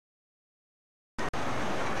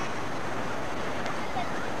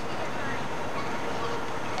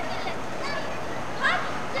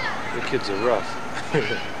kids are rough.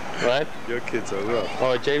 What? Your kids are rough.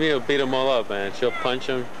 Oh, Jamie will beat them all up, man. She'll punch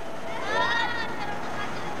them.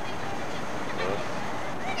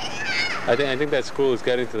 I think that school is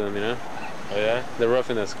getting to them, you know? Oh yeah? They're rough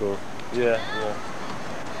in that school. Yeah.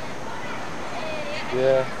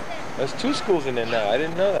 There's 2 schools in there now. I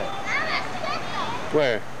didn't know that.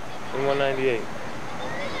 Where? In 198.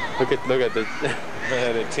 Look at this.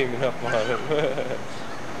 They're teaming up on him. They're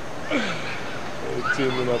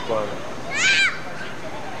teaming up on him.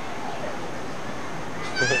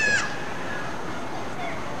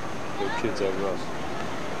 The kids are rough.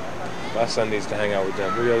 My son needs to hang out with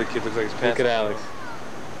them. Maybe the other kid looks like his pants. Look at Alex.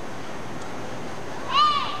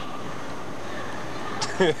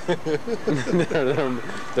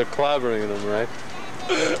 they're clobbering them, right?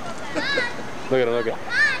 Look at him, look at him.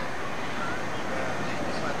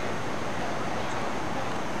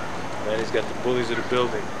 Man, he's got the bullies of the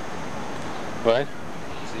building. What?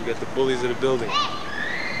 So you got the bullies of the building.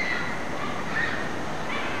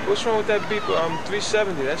 What's wrong with that beeper?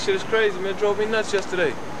 370. That shit is crazy, man. It drove me nuts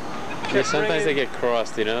yesterday. Yeah, sometimes they get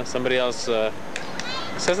crossed, you know. Somebody else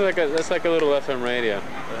says that's like a little FM radio.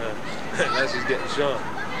 Now she's getting Sean.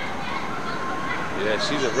 Yeah,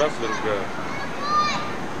 she's a rough little girl.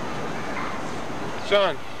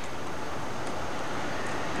 Sean.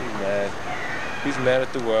 He's mad. He's mad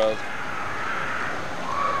at the world.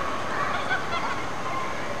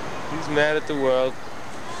 He's mad at the world.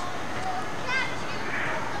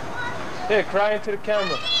 Here, cry into the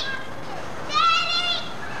camera.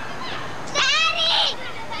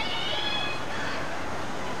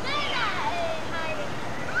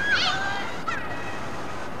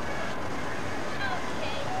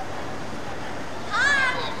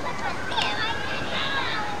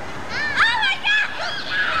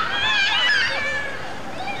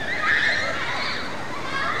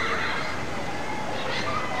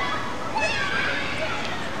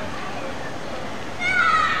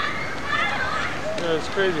 It's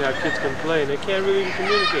crazy how kids can play and they can't really even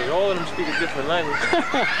communicate. All of them speak a different language.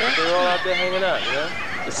 They're all out there hanging out, you know?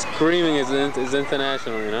 The screaming is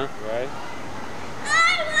international, you know? Right?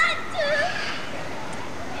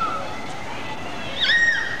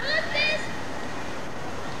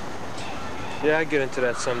 Yeah, I get into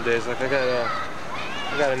that some days. Like I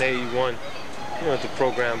got an 81, you know, the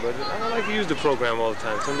program, but I don't like to use the program all the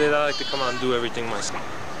time. Some days I like to come out and do everything myself.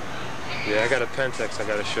 Yeah, I got a Pentax I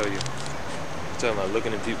got to show you. I'm talking about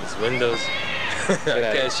looking in people's windows. I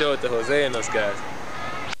can't show it to Jose and those guys.